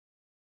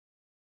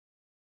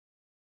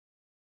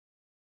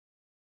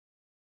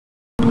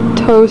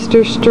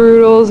Toaster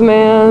strudels,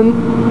 man.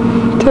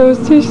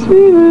 Toaster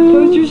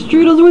strudels. Toaster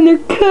strudels when they're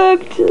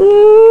cooked.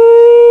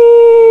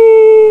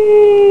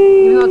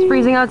 Even though it's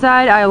freezing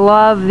outside, I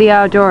love the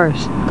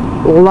outdoors.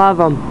 Love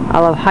them. I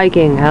love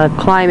hiking. I love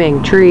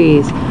climbing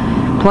trees,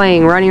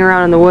 playing, running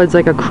around in the woods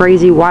like a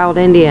crazy wild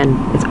Indian.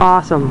 It's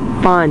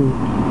awesome. Fun.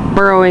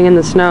 Burrowing in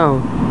the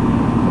snow.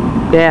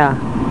 Yeah.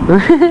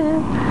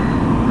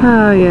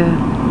 Oh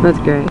yeah. That's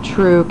great. A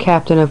true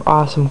captain of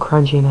awesome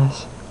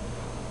crunchiness.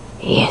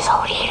 He is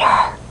a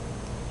leader.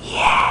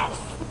 Yes.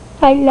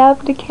 I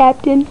love the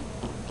captain.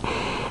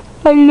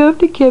 I love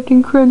the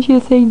Captain Crunch.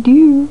 Yes, I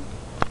do.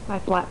 My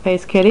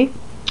flat-faced kitty.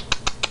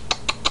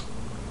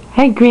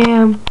 Hey,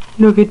 Graham.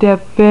 Look at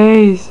that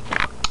face.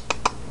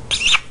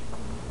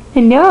 I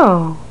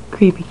know.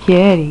 Creepy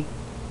kitty.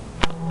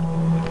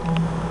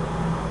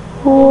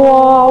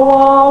 Wah,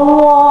 wah,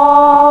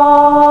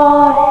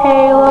 wah.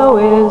 Halo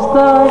is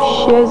the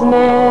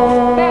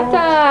shiznit. Bath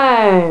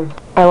time!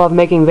 I love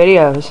making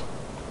videos.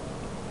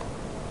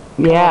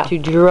 Yeah. To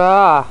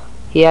draw.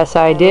 Yes,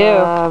 I do.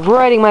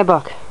 Writing my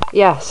book.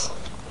 Yes.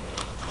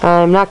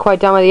 I'm not quite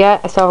done with it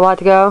yet. I still have a lot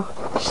to go.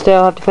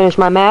 Still have to finish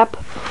my map.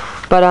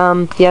 But,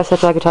 yes,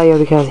 that's all I can tell you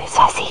because it's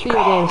a secret.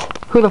 Video games.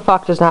 Who the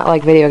fuck does not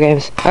like video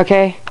games?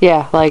 Okay?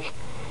 Yeah, like,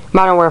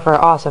 Modern Warfare,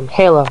 awesome.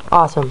 Halo,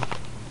 awesome.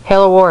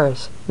 Halo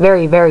Wars,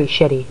 very, very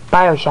shitty.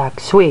 Bioshock,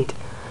 sweet.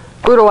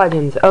 Brutal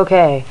Legends,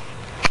 okay.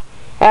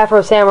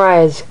 Afro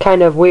Samurai is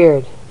kind of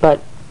weird,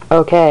 but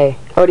okay.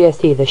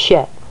 ODST, the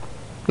shit.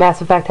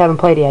 Mass Effect, haven't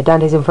played yet.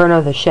 Dante's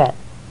Inferno, the shit.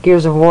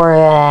 Gears of War,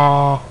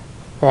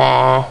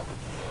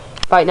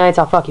 Fight Nights,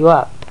 I'll fuck you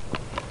up.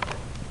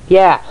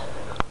 Yeah.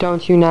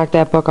 Don't you knock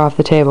that book off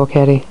the table,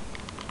 kitty.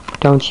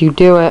 Don't you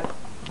do it.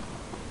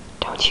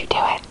 Don't you do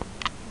it.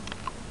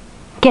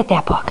 Get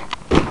that book.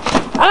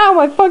 Ow,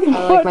 my fucking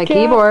foot! I like my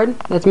keyboard.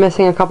 That's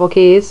missing a couple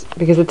keys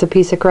because it's a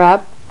piece of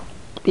crap.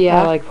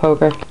 Yeah. I like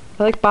poker.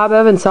 I like Bob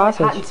Evans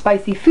sausage. Hot and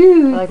spicy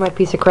food. I like my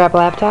piece of crap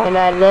laptop. And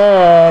I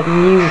love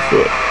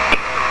music.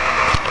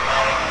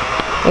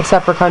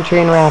 Except for country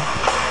and rap.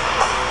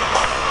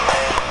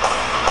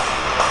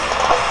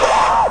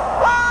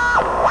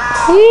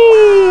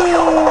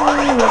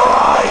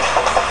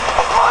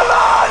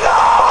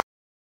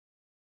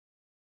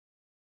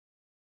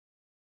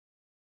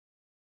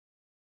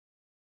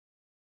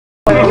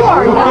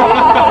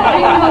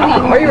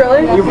 Are you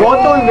really? You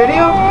both doing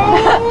video?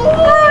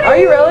 Are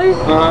you really?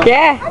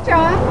 Yeah. Hi,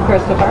 John.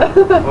 Christopher.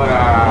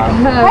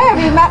 Hey, have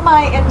you met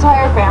my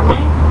entire family?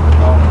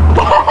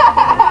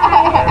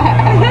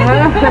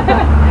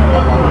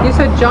 You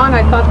said John,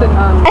 I thought that,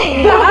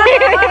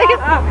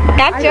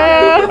 Gotcha.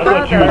 I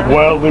thought you was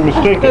wildly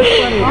mistaken.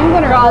 I'm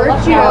gonna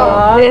hurt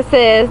you. This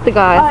is the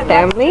Goss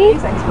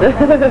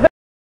family.